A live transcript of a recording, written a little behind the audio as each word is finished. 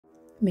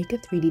Make a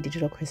 3D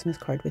digital Christmas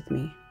card with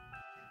me.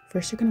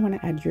 First, you're going to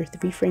want to add your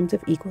 3 frames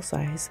of equal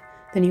size.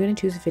 Then you're going to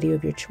choose a video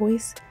of your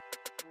choice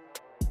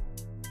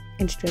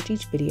and stretch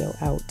each video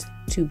out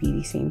to be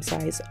the same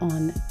size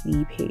on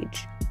the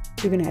page.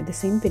 You're going to add the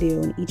same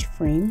video in each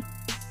frame.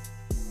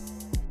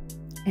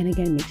 And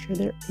again, make sure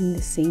they're in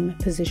the same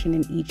position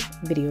in each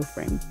video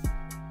frame.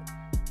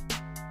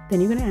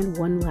 Then you're going to add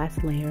one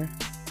last layer.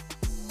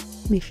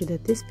 Make sure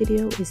that this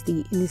video is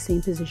in the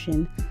same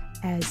position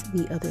as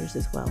the others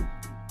as well.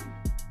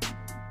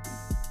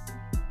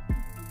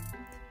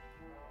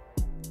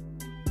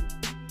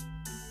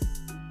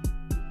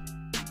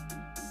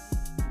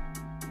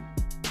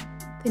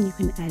 Then you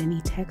can add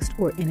any text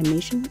or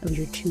animation of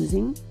your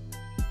choosing.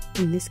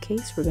 In this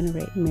case, we're going to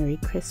write Merry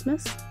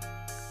Christmas.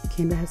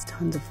 Canva has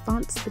tons of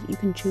fonts that you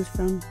can choose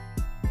from,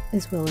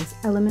 as well as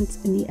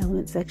elements in the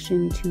element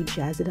section to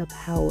jazz it up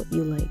how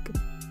you like.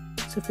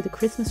 So for the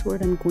Christmas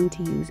word, I'm going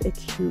to use a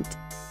cute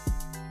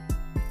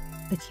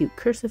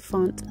cursive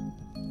font.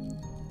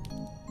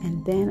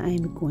 And then I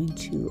am going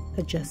to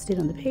adjust it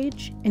on the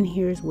page, and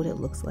here's what it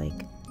looks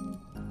like.